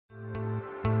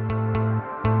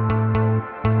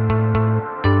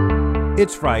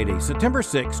It's Friday, September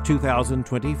 6,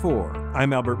 2024.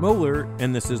 I'm Albert Mohler,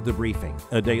 and this is The Briefing,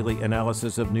 a daily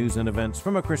analysis of news and events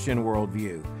from a Christian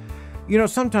worldview. You know,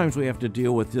 sometimes we have to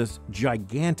deal with just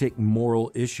gigantic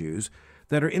moral issues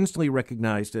that are instantly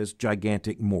recognized as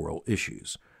gigantic moral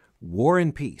issues. War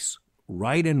and peace,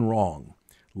 right and wrong,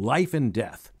 life and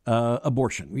death,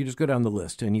 abortion. You just go down the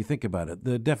list and you think about it.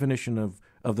 The definition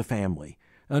of the family,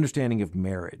 understanding of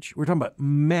marriage. We're talking about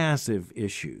massive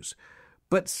issues.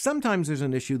 But sometimes there's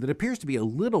an issue that appears to be a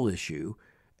little issue,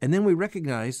 and then we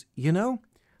recognize,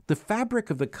 the fabric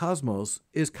of the cosmos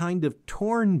is kind of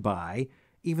torn by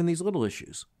even these little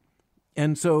issues.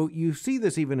 And so you see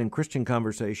this even in Christian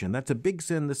conversation. That's a big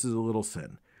sin, this is a little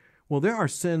sin. Well, there are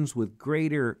sins with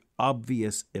greater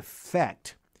obvious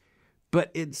effect,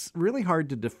 but it's really hard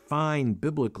to define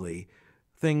biblically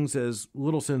things as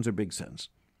little sins or big sins.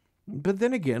 But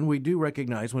then again, we do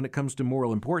recognize when it comes to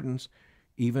moral importance,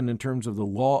 even in terms of the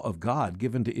law of God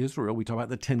given to Israel, we talk about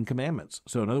the 10 Commandments.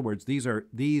 So in other words, these are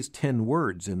these 10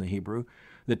 words in the Hebrew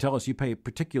that tell us you pay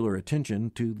particular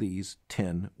attention to these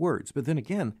 10 words. But then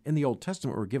again, in the Old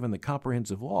Testament, we're given the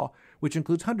comprehensive law, which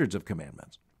includes hundreds of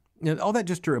commandments. And all that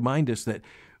just to remind us that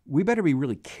we better be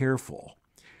really careful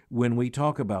when we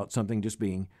talk about something just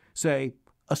being, say,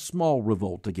 a small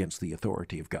revolt against the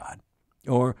authority of God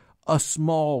or a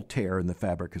small tear in the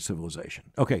fabric of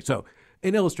civilization. Okay, so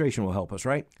an illustration will help us,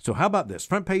 right? So how about this?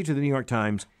 Front page of the New York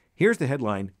Times. Here's the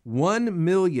headline: 1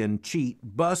 million cheat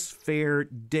bus fare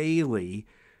daily,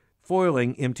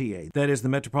 foiling M.T.A. That is the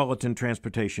Metropolitan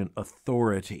Transportation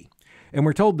Authority. And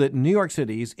we're told that New York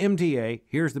City's M.T.A.,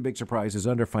 here's the big surprise, is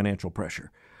under financial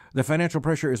pressure. The financial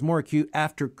pressure is more acute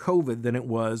after COVID than it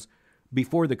was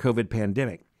before the COVID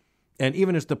pandemic. And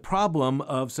even as the problem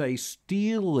of, say,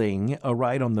 stealing a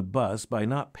ride on the bus by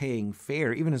not paying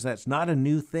fare, even as that's not a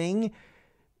new thing,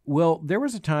 well, there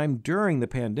was a time during the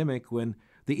pandemic when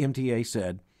the M.T.A.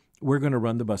 said, we're going to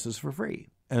run the buses for free.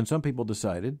 And some people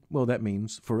decided, well, that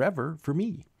means forever for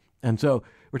me. And so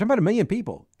we're talking about 1 million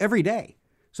people every day.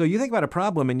 So you think about a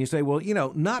problem and you say, well,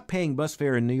 not paying bus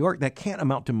fare in New York, that can't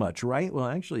amount to much, right? Well,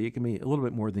 actually, it can be a little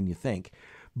bit more than you think.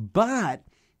 But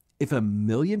if 1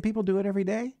 million people do it every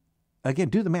day, again,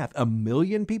 do the math, 1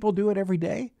 million people do it every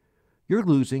day, you're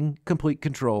losing complete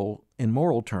control in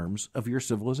moral terms of your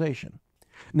civilization.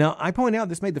 Now, I point out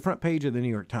this made the front page of the New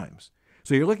York Times.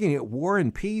 So you're looking at war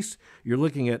and peace. You're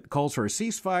looking at calls for a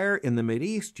ceasefire in the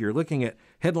Mideast. You're looking at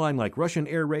headline like Russian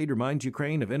air raid reminds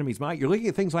Ukraine of enemy's might. You're looking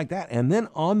at things like that. And then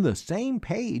on the same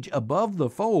page above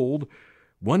the fold,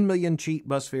 1 million cheat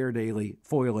bus fare daily,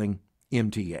 foiling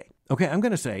M.T.A. Okay, I'm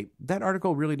going to say that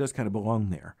article really does kind of belong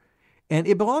there. And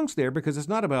it belongs there because it's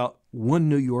not about one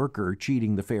New Yorker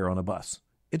cheating the fare on a bus.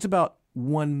 It's about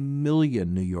 1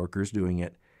 million New Yorkers doing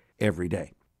it every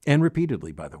day, and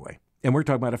repeatedly, by the way. And we're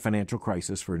talking about a financial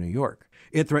crisis for New York.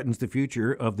 It threatens the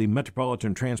future of the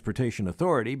Metropolitan Transportation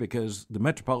Authority because the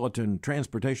Metropolitan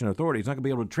Transportation Authority is not going to be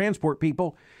able to transport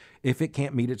people if it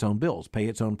can't meet its own bills, pay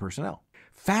its own personnel.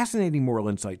 Fascinating moral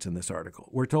insights in this article.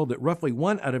 We're told that roughly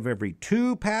 1 out of every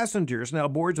 2 passengers now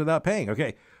boards without paying.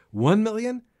 Okay, 1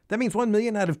 million? That means 1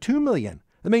 million out of 2 million.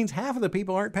 That means half of the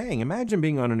people aren't paying. Imagine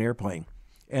being on an airplane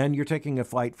and you're taking a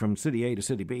flight from city A to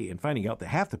city B and finding out that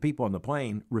half the people on the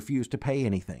plane refuse to pay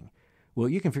anything. Well,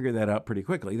 you can figure that out pretty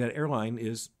quickly. That airline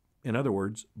is, in other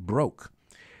words, broke.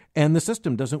 And the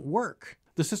system doesn't work.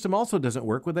 The system also doesn't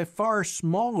work with a far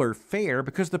smaller fare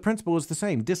because the principle is the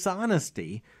same.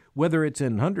 Dishonesty, whether it's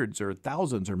in hundreds or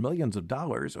thousands or millions of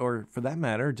dollars, or for that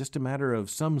matter, just a matter of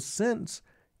some cents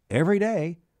every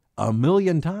day, 1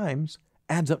 million times,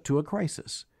 adds up to a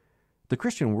crisis. The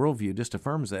Christian worldview just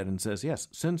affirms that and says, yes,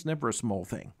 sin's never a small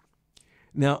thing.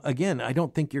 Now, again, I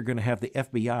don't think you're going to have the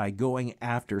FBI going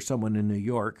after someone in New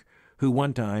York who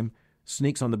one time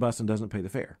sneaks on the bus and doesn't pay the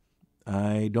fare.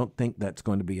 I don't think that's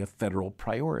going to be a federal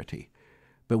priority.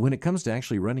 But when it comes to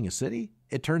actually running a city,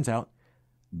 it turns out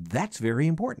that's very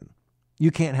important.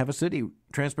 You can't have a city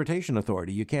transportation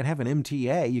authority. You can't have an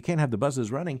M.T.A. You can't have the buses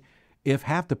running if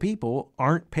half the people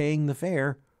aren't paying the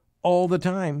fare all the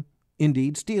time,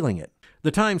 indeed stealing it. The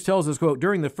Times tells us, quote,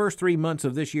 during the first 3 months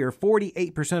of this year,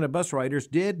 48% of bus riders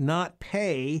did not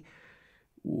pay.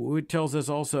 It tells us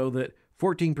also that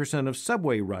 14% of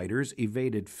subway riders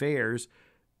evaded fares.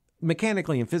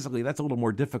 Mechanically and physically, that's a little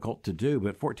more difficult to do,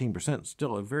 but 14% is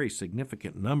still a very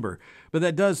significant number. But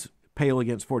that does pale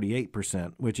against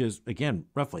 48%, which is, again,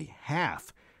 roughly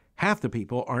half. Half the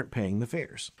people aren't paying the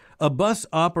fares. A bus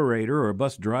operator or a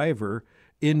bus driver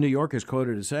in New York is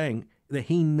quoted as saying that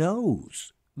he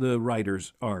knows the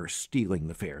riders are stealing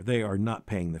the fare. They are not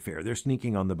paying the fare. They're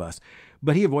sneaking on the bus.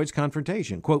 But he avoids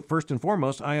confrontation. Quote, first and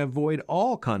foremost, I avoid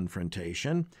all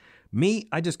confrontation. Me,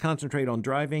 I just concentrate on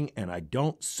driving and I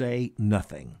don't say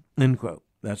nothing, end quote.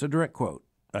 That's a direct quote.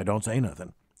 I don't say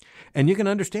nothing. And you can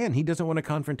understand he doesn't want a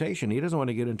confrontation. He doesn't want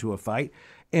to get into a fight.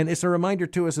 And it's a reminder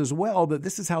to us as well that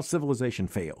this is how civilization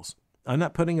fails. I'm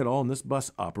not putting it all on this bus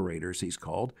operator, as he's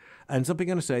called. I'm simply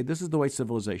going to say this is the way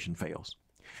civilization fails.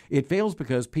 It fails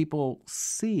because people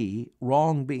see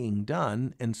wrong being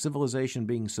done and civilization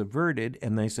being subverted,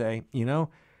 and they say,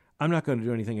 I'm not going to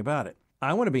do anything about it.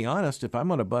 I want to be honest, if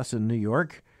I'm on a bus in New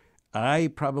York,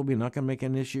 I probably not going to make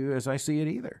an issue as I see it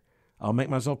either. I'll make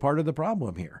myself part of the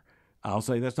problem here. I'll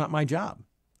say that's not my job.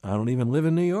 I don't even live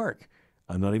in New York.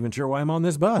 I'm not even sure why I'm on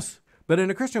this bus. But in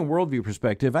a Christian worldview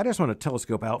perspective, I just want to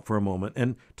telescope out for a moment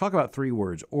and talk about three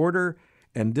words: order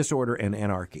and disorder and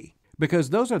anarchy, because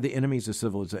those are the enemies of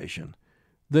civilization.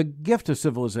 The gift of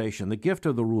civilization, the gift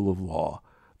of the rule of law,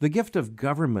 the gift of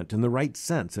government in the right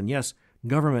sense, and yes,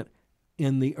 government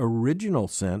in the original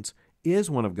sense is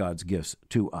one of God's gifts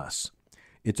to us.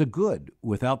 It's a good.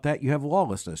 Without that, you have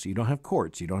lawlessness. You don't have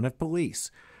courts. You don't have police.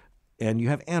 And you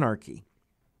have anarchy.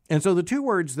 And so the two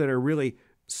words that are really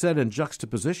set in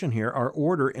juxtaposition here are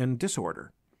order and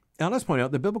disorder. Now, let's point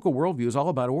out the biblical worldview is all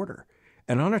about order.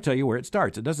 And I want to tell you where it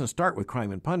starts. It doesn't start with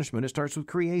crime and punishment. It starts with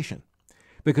creation.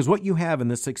 Because what you have in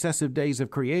the successive days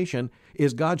of creation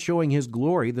is God showing his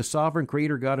glory, the sovereign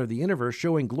creator God of the universe,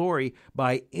 showing glory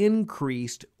by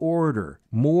increased order,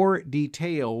 more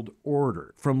detailed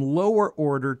order, from lower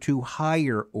order to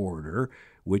higher order,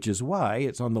 which is why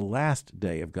it's on the last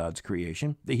day of God's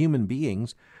creation, the human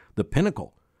beings, the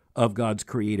pinnacle of God's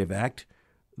creative act,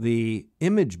 the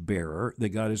image bearer that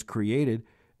God has created,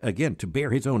 again, to bear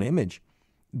his own image.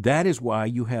 That is why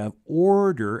you have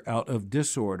order out of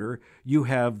disorder. You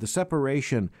have the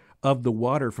separation of the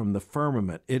water from the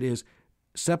firmament. It is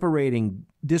separating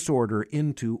disorder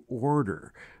into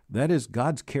order. That is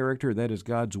God's character. That is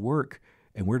God's work,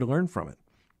 and we're to learn from it.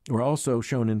 We're also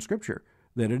shown in Scripture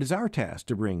that it is our task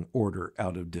to bring order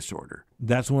out of disorder.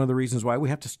 That's one of the reasons why we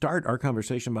have to start our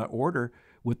conversation about order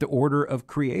with the order of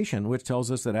creation, which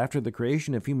tells us that after the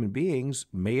creation of human beings,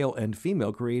 male and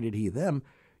female created he them,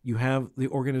 you have the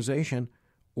organization,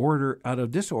 order out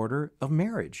of disorder, of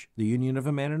marriage, the union of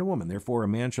a man and a woman. Therefore, a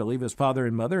man shall leave his father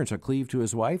and mother and shall cleave to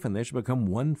his wife, and they shall become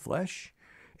one flesh.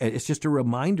 And it's just a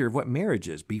reminder of what marriage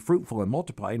is. Be fruitful and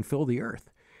multiply and fill the earth.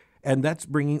 And that's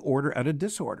bringing order out of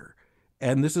disorder.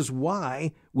 And this is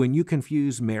why when you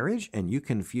confuse marriage and you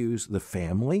confuse the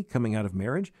family coming out of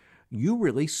marriage, you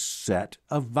really set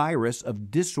a virus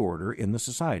of disorder in the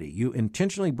society. You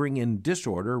intentionally bring in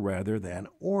disorder rather than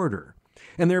order.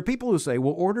 And there are people who say,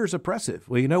 well, order is oppressive.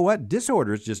 Well, you know what?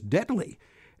 Disorder is just deadly.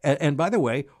 And by the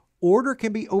way, order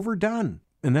can be overdone.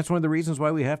 And that's one of the reasons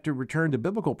why we have to return to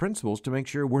biblical principles to make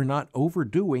sure we're not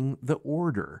overdoing the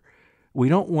order. We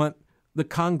don't want the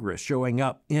Congress showing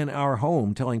up in our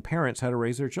home telling parents how to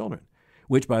raise their children,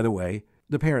 which, by the way,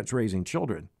 the parents raising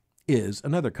children is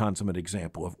another consummate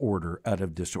example of order out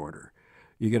of disorder.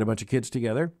 You get a bunch of kids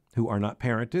together who are not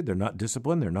parented, they're not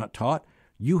disciplined, they're not taught.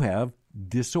 You have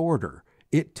disorder.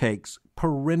 It takes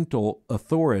parental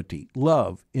authority,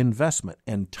 love, investment,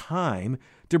 and time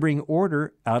to bring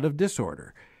order out of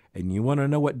disorder. And you want to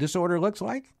know what disorder looks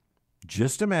like?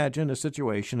 Just imagine a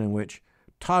situation in which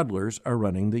toddlers are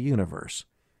running the universe.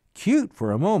 Cute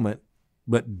for a moment,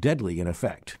 but deadly in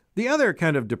effect. The other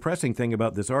kind of depressing thing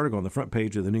about this article on the front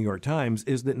page of the New York Times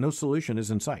is that no solution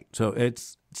is in sight. So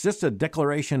it's just a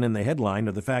declaration in the headline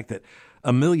of the fact that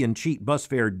 1 million cheat bus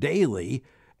fare daily,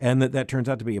 and that turns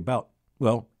out to be about,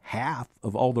 half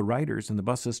of all the riders in the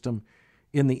bus system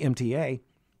in the M.T.A.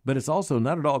 But it's also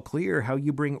not at all clear how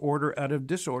you bring order out of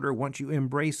disorder once you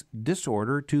embrace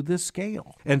disorder to this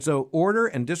scale. And so order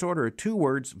and disorder are two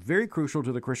words very crucial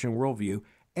to the Christian worldview.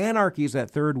 Anarchy is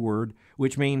that third word,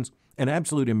 which means an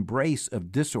absolute embrace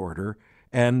of disorder.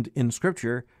 And in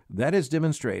Scripture, that is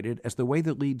demonstrated as the way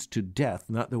that leads to death,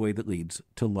 not the way that leads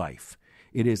to life.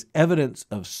 It is evidence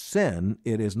of sin.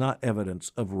 It is not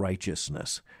evidence of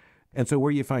righteousness. And so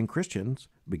where you find Christians,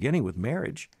 beginning with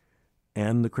marriage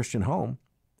and the Christian home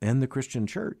and the Christian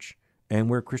church, and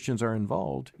where Christians are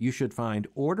involved, you should find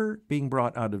order being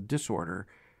brought out of disorder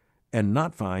and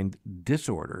not find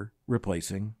disorder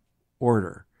replacing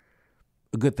order.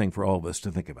 A good thing for all of us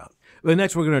to think about. But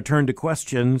next, we're going to turn to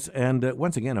questions. And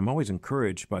once again, I'm always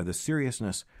encouraged by the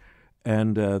seriousness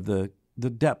and the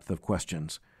depth of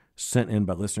questions sent in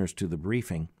by listeners to the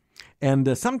briefing.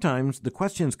 And sometimes the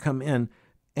questions come in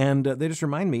and they just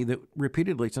remind me that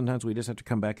repeatedly, sometimes we just have to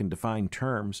come back and define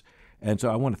terms. And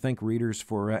so I want to thank readers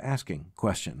for asking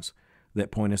questions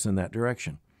that point us in that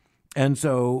direction. And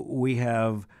so we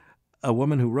have a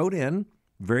woman who wrote in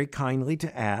very kindly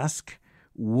to ask,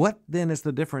 What then is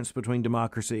the difference between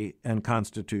democracy and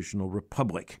constitutional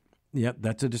republic? Yep,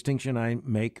 that's a distinction I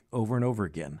make over and over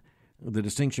again. The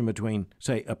distinction between,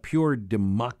 say, a pure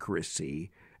democracy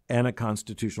and a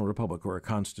constitutional republic or a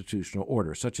constitutional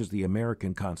order, such as the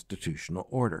American constitutional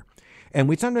order. And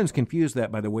we sometimes confuse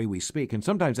that by the way we speak, and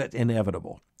sometimes that's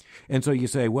inevitable. And so you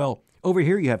say, well, over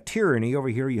here you have tyranny, over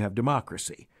here you have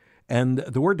democracy. And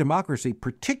the word democracy,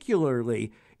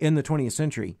 particularly in the 20th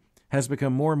century, has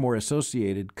become more and more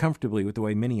associated comfortably with the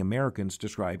way many Americans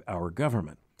describe our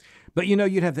government. But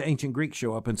you'd have the ancient Greeks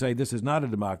show up and say this is not a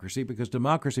democracy because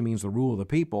democracy means the rule of the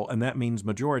people, and that means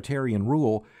majoritarian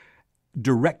rule,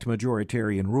 direct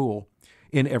majoritarian rule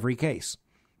in every case.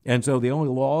 And so the only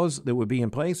laws that would be in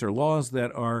place are laws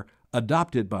that are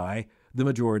adopted by the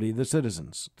majority of the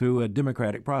citizens through a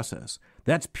democratic process.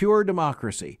 That's pure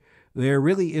democracy. There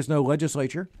really is no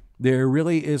legislature. There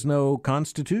really is no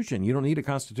constitution. You don't need a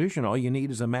constitution. All you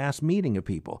need is a mass meeting of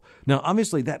people. Now,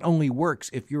 obviously, that only works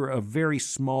if you're a very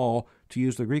small, to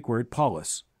use the Greek word,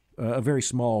 polis, a very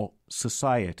small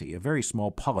society, a very small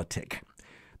politic.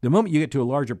 The moment you get to a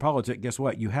larger politic, guess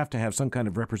what? You have to have some kind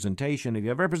of representation. If you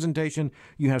have representation,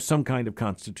 you have some kind of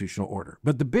constitutional order.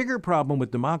 But the bigger problem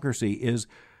with democracy is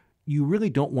you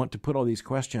really don't want to put all these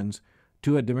questions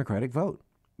to a democratic vote.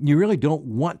 You really don't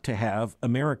want to have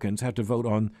Americans have to vote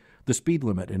on the speed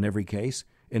limit in every case,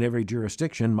 in every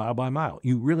jurisdiction, mile by mile.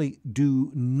 You really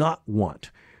do not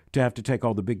want to have to take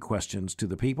all the big questions to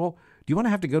the people. Do you want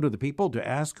to have to go to the people to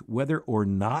ask whether or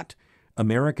not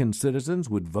American citizens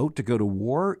would vote to go to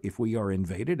war if we are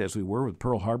invaded, as we were with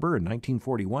Pearl Harbor in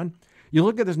 1941? You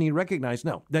look at this and you recognize,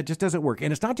 no, that just doesn't work.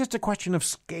 And it's not just a question of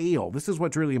scale. This is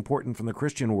what's really important from the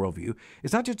Christian worldview.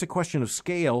 It's not just a question of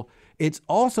scale. It's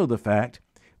also the fact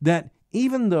that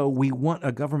even though we want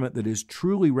a government that is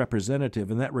truly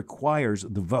representative, and that requires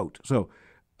the vote. So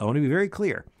I want to be very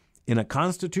clear. In a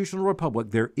constitutional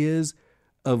republic, there is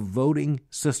a voting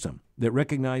system that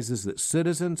recognizes that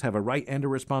citizens have a right and a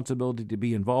responsibility to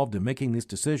be involved in making these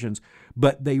decisions,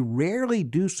 but they rarely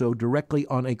do so directly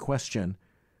on a question.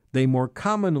 They more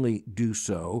commonly do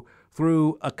so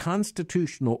through a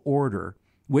constitutional order,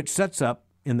 which sets up,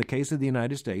 in the case of the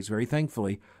United States, very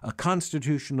thankfully, a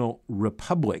constitutional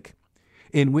republic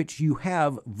in which you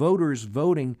have voters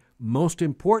voting, most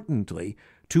importantly,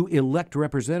 to elect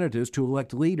representatives, to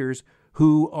elect leaders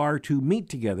who are to meet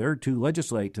together to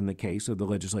legislate in the case of the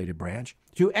legislative branch,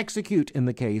 to execute in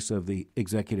the case of the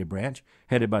executive branch,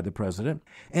 headed by the president,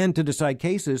 and to decide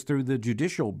cases through the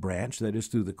judicial branch, that is,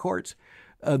 through the courts.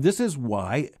 This is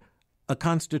why a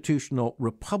constitutional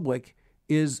republic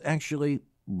is actually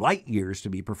light years to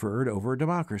be preferred over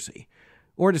democracy.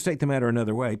 Or to state the matter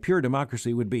another way, pure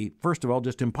democracy would be, first of all,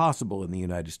 just impossible in the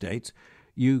United States.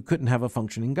 You couldn't have a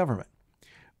functioning government.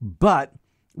 But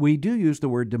we do use the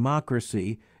word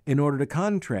democracy in order to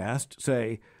contrast,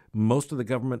 say, most of the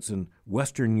governments in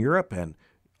Western Europe and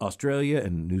Australia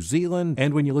and New Zealand.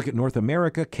 And when you look at North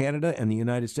America, Canada, and the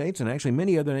United States, and actually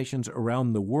many other nations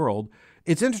around the world,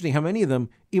 it's interesting how many of them,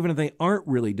 even if they aren't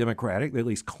really democratic, they at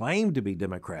least claim to be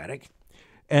democratic.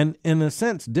 And in a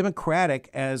sense, democratic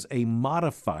as a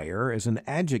modifier, as an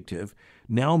adjective,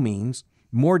 now means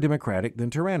more democratic than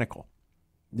tyrannical.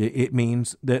 It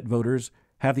means that voters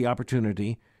have the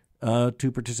opportunity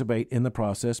to participate in the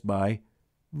process by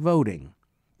voting.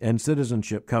 And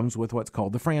citizenship comes with what's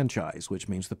called the franchise, which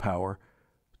means the power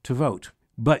to vote.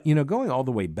 But, going all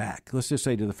the way back, let's just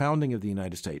say to the founding of the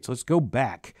United States, let's go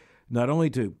back not only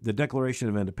to the Declaration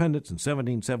of Independence in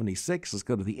 1776, let's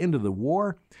go to the end of the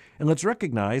war, and let's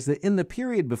recognize that in the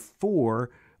period before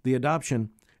the adoption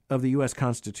of the U.S.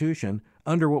 Constitution,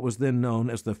 under what was then known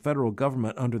as the federal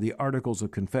government under the Articles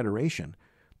of Confederation,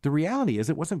 the reality is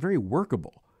it wasn't very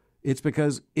workable. It's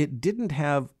because it didn't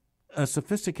have a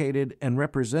sophisticated and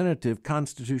representative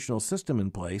constitutional system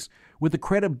in place with the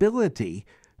credibility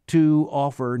to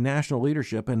offer national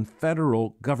leadership and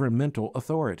federal governmental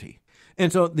authority.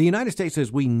 And so the United States,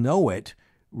 as we know it,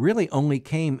 really only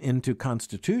came into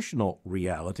constitutional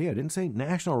reality. I didn't say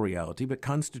national reality, but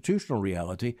constitutional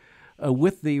reality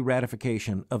with the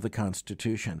ratification of the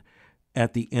Constitution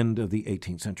at the end of the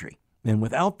 18th century. And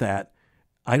without that,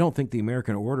 I don't think the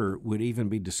American order would even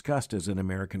be discussed as an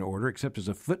American order, except as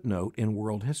a footnote in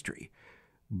world history.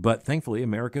 But thankfully,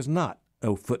 America is not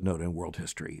a footnote in world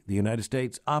history. The United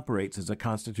States operates as a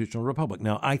constitutional republic.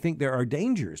 Now, I think there are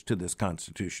dangers to this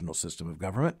constitutional system of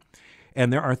government,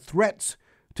 and there are threats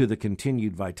to the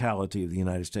continued vitality of the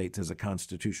United States as a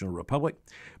constitutional republic.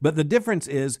 But the difference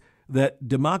is that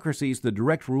democracy is the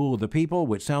direct rule of the people,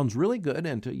 which sounds really good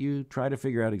until you try to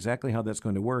figure out exactly how that's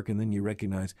going to work, and then you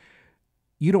recognize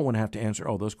you don't want to have to answer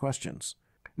all those questions.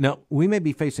 Now, we may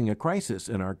be facing a crisis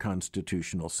in our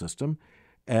constitutional system,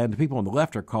 and people on the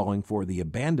left are calling for the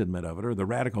abandonment of it or the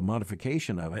radical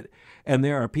modification of it. And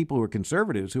there are people who are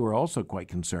conservatives who are also quite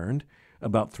concerned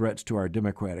about threats to our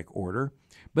democratic order.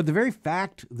 But the very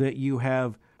fact that you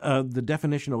have the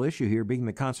definitional issue here being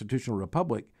the constitutional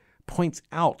republic points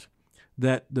out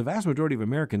that the vast majority of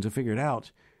Americans have figured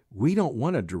out we don't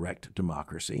want a direct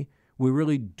democracy. We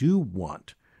really do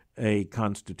want a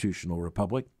constitutional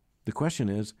republic. The question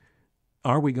is,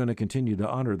 are we going to continue to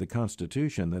honor the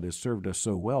Constitution that has served us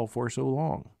so well for so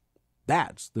long?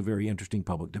 That's the very interesting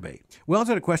public debate. We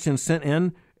also had a question sent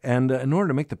in, and in order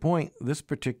to make the point, this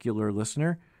particular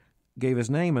listener gave his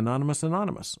name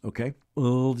Anonymous. Okay,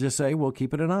 we'll just say we'll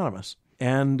keep it anonymous.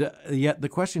 And yet the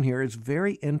question here is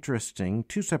very interesting.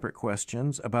 Two separate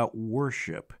questions about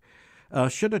worship.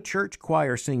 Should a church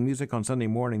choir sing music on Sunday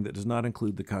morning that does not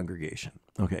include the congregation?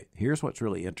 Okay, here's what's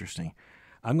really interesting.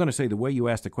 I'm going to say the way you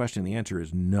asked the question, the answer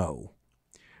is no.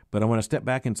 But I want to step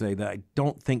back and say that I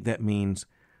don't think that means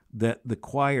that the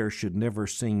choir should never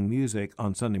sing music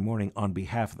on Sunday morning on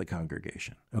behalf of the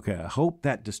congregation. Okay, I hope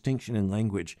that distinction in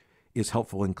language is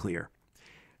helpful and clear.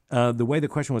 The way the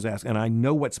question was asked, and I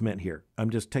know what's meant here,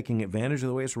 I'm just taking advantage of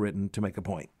the way it's written to make a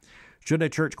point. Should a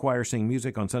church choir sing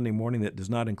music on Sunday morning that does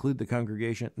not include the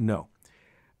congregation? No.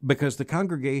 Because the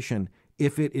congregation,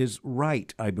 if it is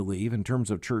right, I believe, in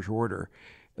terms of church order,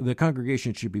 the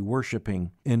congregation should be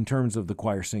worshiping in terms of the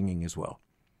choir singing as well.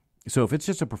 So if it's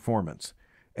just a performance,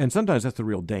 and sometimes that's the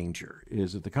real danger,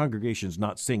 is that the congregation's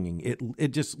not singing.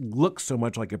 It just looks so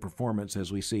much like a performance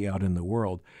as we see out in the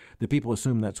world that people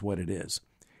assume that's what it is.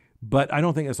 But I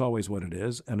don't think that's always what it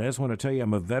is. And I just want to tell you,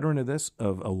 I'm a veteran of this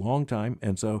of a long time.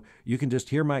 And so you can just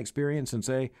hear my experience and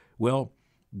say, well,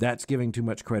 that's giving too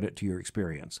much credit to your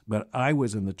experience. But I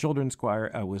was in the children's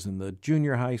choir. I was in the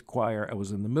junior high choir. I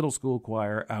was in the middle school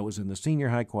choir. I was in the senior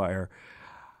high choir.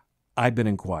 I've been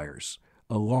in choirs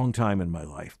a long time in my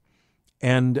life.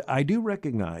 And I do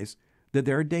recognize that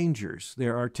there are dangers.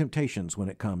 There are temptations when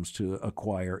it comes to a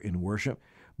choir in worship.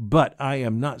 But I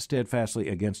am not steadfastly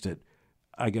against it.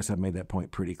 I guess I've made that point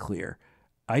pretty clear.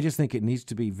 I just think it needs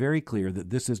to be very clear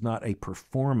that this is not a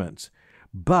performance.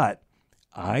 But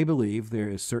I believe there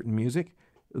is certain music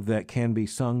that can be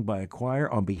sung by a choir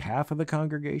on behalf of the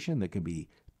congregation that can be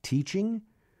teaching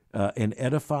and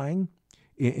edifying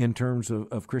in terms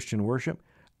of Christian worship.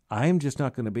 I'm just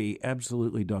not going to be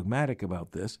absolutely dogmatic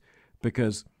about this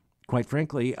because, quite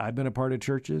frankly, I've been a part of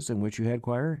churches in which you had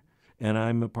choir, and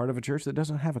I'm a part of a church that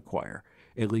doesn't have a choir,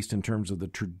 at least in terms of the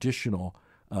traditional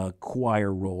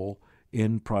choir role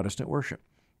in Protestant worship.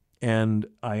 And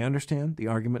I understand the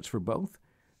arguments for both.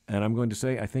 And I'm going to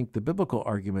say I think the biblical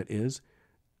argument is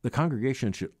the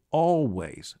congregation should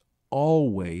always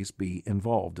be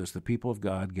involved as the people of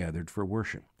God gathered for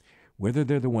worship. Whether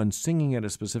they're the ones singing at a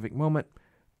specific moment,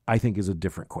 I think is a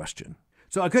different question.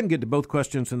 So I couldn't get to both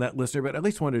questions from that listener, but I at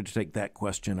least wanted to take that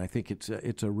question. I think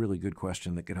it's a really good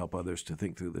question that could help others to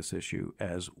think through this issue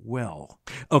as well.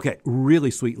 Okay,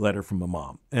 really sweet letter from a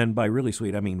mom. And by really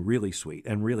sweet, I mean really sweet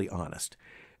and really honest.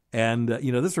 And,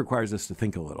 this requires us to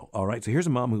think a little. All right, so here's a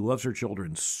mom who loves her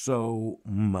children so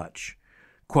much.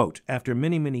 Quote, after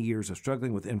many, many years of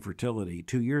struggling with infertility,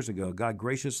 2 years ago, God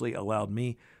graciously allowed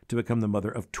me to become the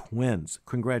mother of twins.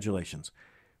 Congratulations.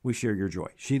 We share your joy.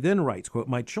 She then writes, quote,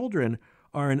 my children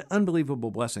are an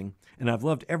unbelievable blessing, and I've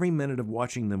loved every minute of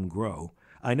watching them grow.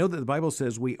 I know that the Bible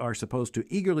says we are supposed to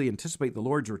eagerly anticipate the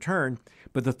Lord's return,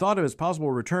 but the thought of his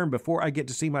possible return before I get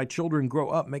to see my children grow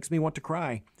up makes me want to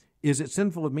cry. Is it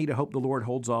sinful of me to hope the Lord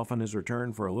holds off on his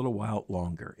return for a little while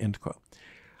longer? End quote.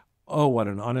 Oh, what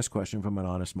an honest question from an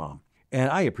honest mom.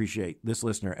 And I appreciate this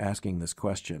listener asking this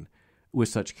question with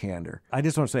such candor. I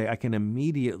just want to say I can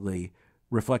immediately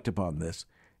reflect upon this,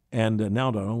 and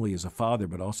now not only as a father,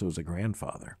 but also as a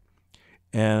grandfather.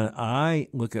 And I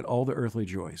look at all the earthly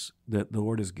joys that the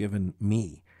Lord has given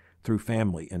me through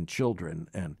family and children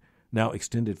and now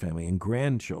extended family and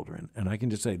grandchildren. And I can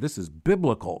just say this is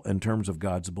biblical in terms of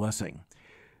God's blessing.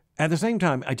 At the same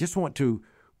time, I just want to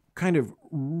kind of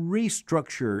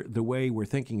restructure the way we're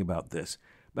thinking about this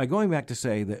by going back to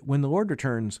say that when the Lord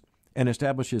returns and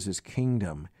establishes his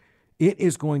kingdom, it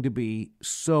is going to be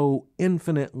so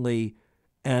infinitely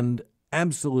and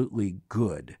absolutely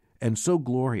good and so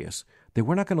glorious that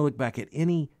we're not going to look back at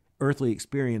any earthly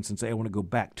experience and say, I want to go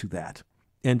back to that.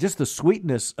 And just the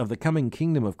sweetness of the coming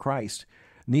kingdom of Christ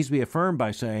needs to be affirmed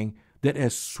by saying that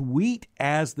as sweet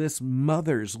as this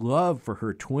mother's love for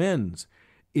her twins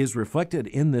is reflected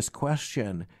in this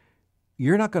question,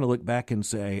 you're not going to look back and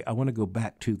say, I want to go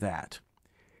back to that.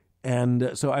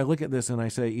 And so I look at this and I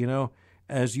say,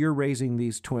 as you're raising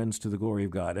these twins to the glory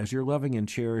of God, as you're loving and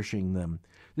cherishing them,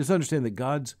 just understand that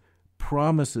God's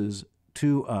promises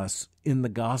to us in the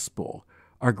gospel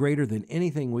are greater than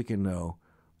anything we can know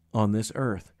on this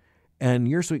earth. And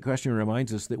your sweet question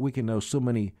reminds us that we can know so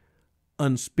many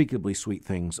unspeakably sweet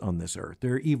things on this earth.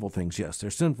 There are evil things, yes. There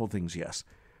are sinful things, yes.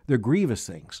 There are grievous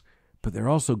things, but there are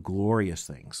also glorious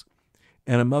things.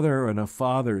 And a mother and a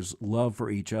father's love for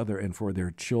each other and for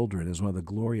their children is one of the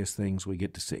glorious things we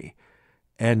get to see.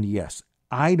 And yes,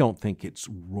 I don't think it's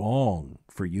wrong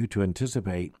for you to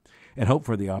anticipate and hope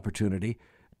for the opportunity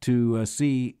to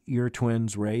see your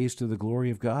twins raised to the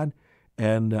glory of God.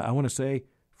 And I want to say,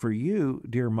 for you,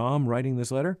 dear mom, writing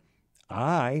this letter,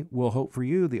 I will hope for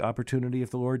you the opportunity,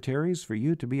 if the Lord tarries, for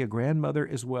you to be a grandmother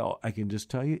as well. I can just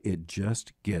tell you, it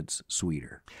just gets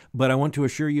sweeter. But I want to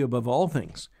assure you above all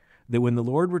things that when the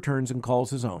Lord returns and calls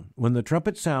his own, when the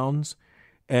trumpet sounds,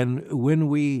 and when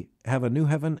we have a new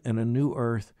heaven and a new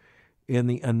earth in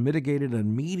the unmitigated,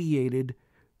 unmediated,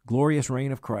 glorious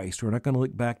reign of Christ, we're not going to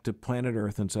look back to planet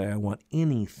Earth and say, I want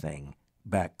anything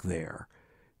back there.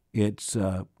 It's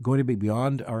going to be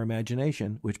beyond our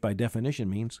imagination, which by definition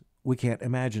means we can't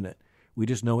imagine it. We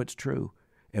just know it's true,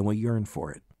 and we yearn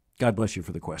for it. God bless you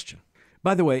for the question.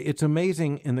 By the way, it's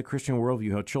amazing in the Christian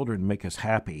worldview how children make us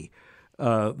happy.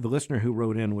 The listener who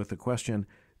wrote in with the question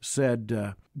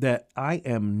said that I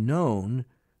am known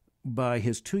by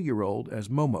his 2-year-old as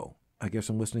Momo. I guess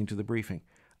I'm listening to the briefing.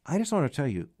 I just want to tell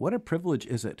you, what a privilege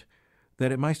is it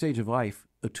that at my stage of life,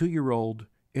 a 2-year-old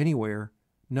anywhere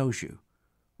knows you,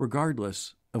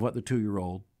 regardless of what the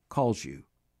 2-year-old calls you.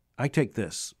 I take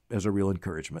this as a real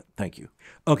encouragement. Thank you.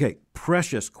 Okay,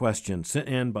 precious question sent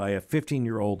in by a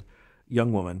 15-year-old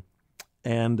young woman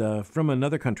and from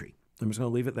another country. I'm just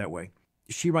going to leave it that way.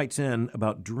 She writes in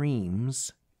about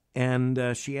dreams,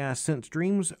 and she asks, since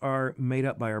dreams are made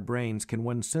up by our brains, can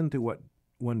one sin through what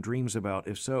one dreams about?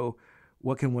 If so,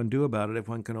 what can one do about it if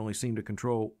one can only seem to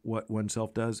control what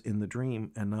oneself does in the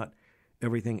dream and not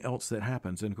everything else that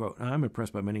happens? End quote. I'm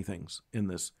impressed by many things in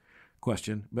this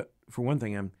question, but for one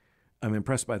thing, I'm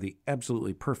impressed by the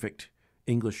absolutely perfect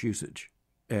English usage.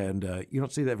 And you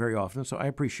don't see that very often, so I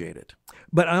appreciate it.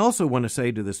 But I also want to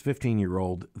say to this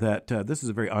 15-year-old that this is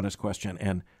a very honest question,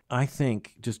 and I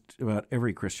think just about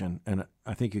every Christian, and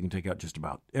I think you can take out just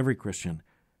about every Christian,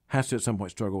 has to at some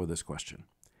point struggle with this question.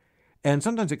 And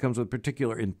sometimes it comes with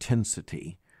particular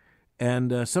intensity,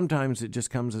 and sometimes it just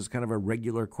comes as kind of a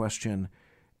regular question.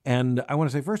 And I want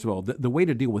to say, first of all, the way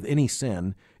to deal with any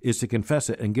sin is to confess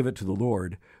it and give it to the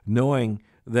Lord, knowing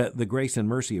that the grace and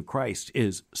mercy of Christ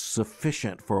is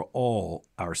sufficient for all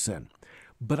our sin.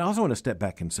 But I also want to step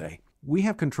back and say, we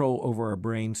have control over our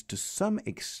brains to some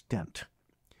extent,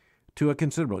 to a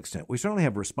considerable extent. We certainly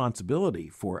have responsibility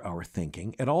for our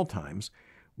thinking at all times.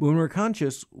 When we're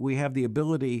conscious, we have the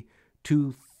ability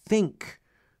to think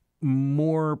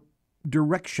more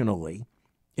directionally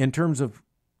in terms of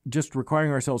just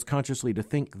requiring ourselves consciously to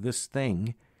think this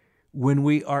thing. When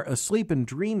we are asleep and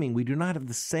dreaming, we do not have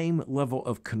the same level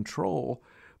of control,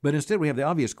 but instead we have the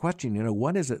obvious question,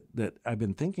 what is it that I've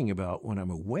been thinking about when I'm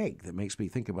awake that makes me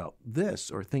think about this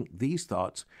or think these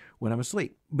thoughts when I'm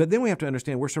asleep? But then we have to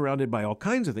understand we're surrounded by all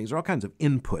kinds of things. There are all kinds of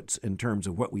inputs in terms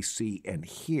of what we see and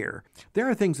hear. There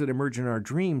are things that emerge in our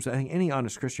dreams. I think any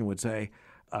honest Christian would say,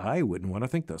 I wouldn't want to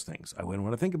think those things. I wouldn't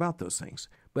want to think about those things.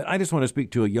 But I just want to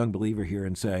speak to a young believer here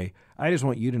and say, I just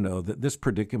want you to know that this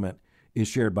predicament is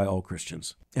shared by all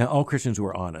Christians, and all Christians who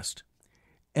are honest.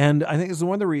 And I think this is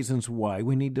one of the reasons why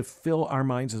we need to fill our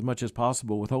minds as much as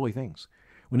possible with holy things.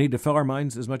 We need to fill our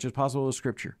minds as much as possible with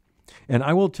Scripture. And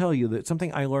I will tell you that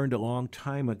something I learned a long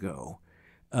time ago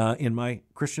in my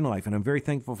Christian life, and I'm very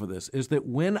thankful for this, is that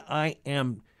when I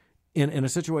am in a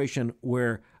situation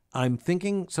where I'm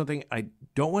thinking something I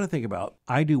don't want to think about,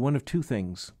 I do one of two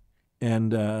things.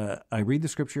 And I read the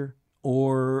Scripture,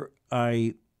 or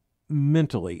I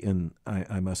mentally, in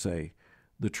I must say,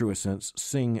 the truest sense,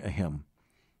 sing a hymn.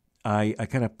 I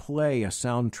kind of play a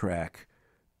soundtrack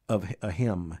of a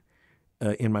hymn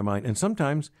in my mind. And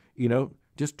sometimes,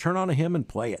 just turn on a hymn and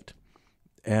play it.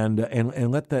 And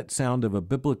let that sound of a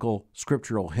biblical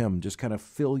scriptural hymn just kind of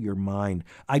fill your mind.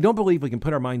 I don't believe we can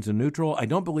put our minds in neutral. I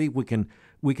don't believe we can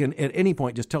at any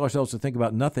point just tell ourselves to think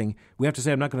about nothing. We have to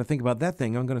say, I'm not going to think about that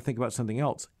thing. I'm going to think about something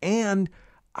else. And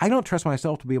I don't trust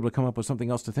myself to be able to come up with something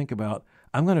else to think about.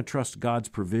 I'm going to trust God's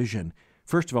provision,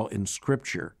 first of all, in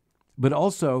Scripture, but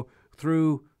also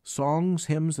through songs,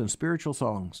 hymns, and spiritual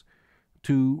songs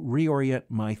to reorient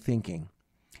my thinking.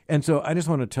 And so I just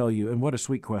want to tell you, and what a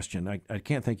sweet question. I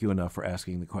can't thank you enough for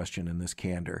asking the question in this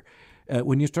candor.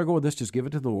 When you struggle with this, just give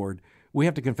it to the Lord. We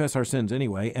have to confess our sins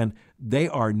anyway, and they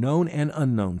are known and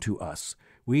unknown to us.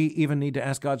 We even need to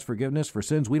ask God's forgiveness for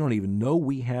sins we don't even know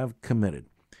we have committed.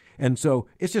 And so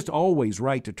it's just always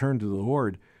right to turn to the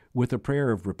Lord with a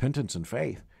prayer of repentance and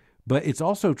faith. But it's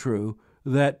also true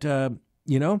that,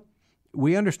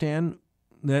 we understand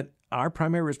that our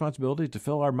primary responsibility is to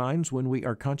fill our minds when we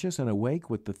are conscious and awake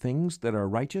with the things that are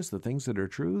righteous, the things that are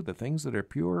true, the things that are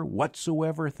pure,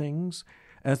 whatsoever things,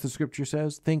 as the Scripture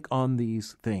says, think on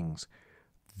these things.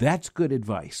 That's good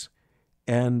advice.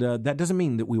 And that doesn't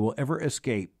mean that we will ever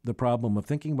escape the problem of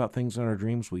thinking about things in our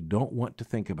dreams we don't want to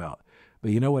think about.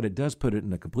 But you know what? It does put it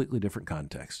in a completely different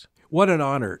context. What an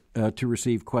honor to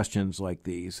receive questions like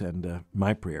these. And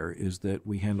my prayer is that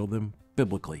we handle them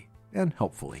biblically and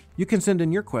helpfully. You can send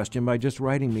in your question by just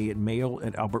writing me at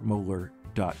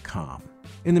mail@albertmohler.com.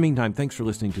 In the meantime, thanks for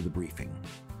listening to The Briefing.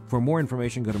 For more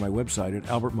information, go to my website at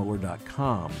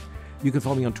albertmohler.com. You can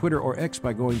follow me on Twitter or X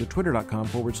by going to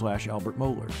twitter.com/Albert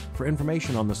Mohler. For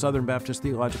information on the Southern Baptist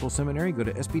Theological Seminary, go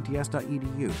to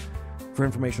sbts.edu. For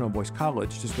information on Boyce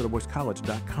College, just go to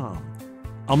boycecollege.com.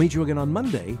 I'll meet you again on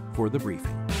Monday for The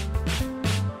Briefing.